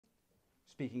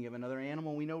Speaking of another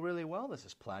animal we know really well, this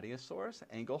is Plateosaurus,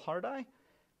 anglehardi.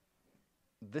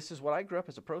 This is what I grew up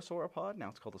as a prosauropod. Now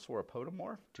it's called a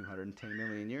Sauropodomorph, 210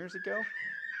 million years ago.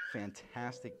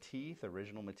 Fantastic teeth,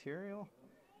 original material.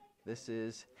 This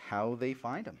is how they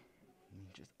find them.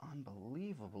 Just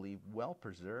unbelievably well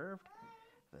preserved.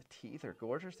 The teeth are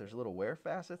gorgeous. There's little wear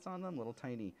facets on them, little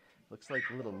tiny, looks like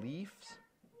little leaves,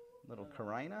 little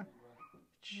carina.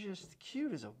 Just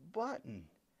cute as a button.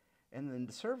 And then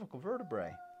the cervical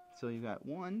vertebrae. So you got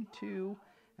 1, 2,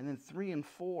 and then 3 and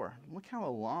 4. Look how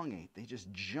elongate. They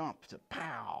just jump to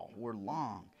pow. We're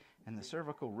long. And the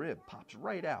cervical rib pops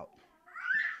right out.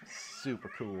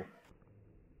 Super cool.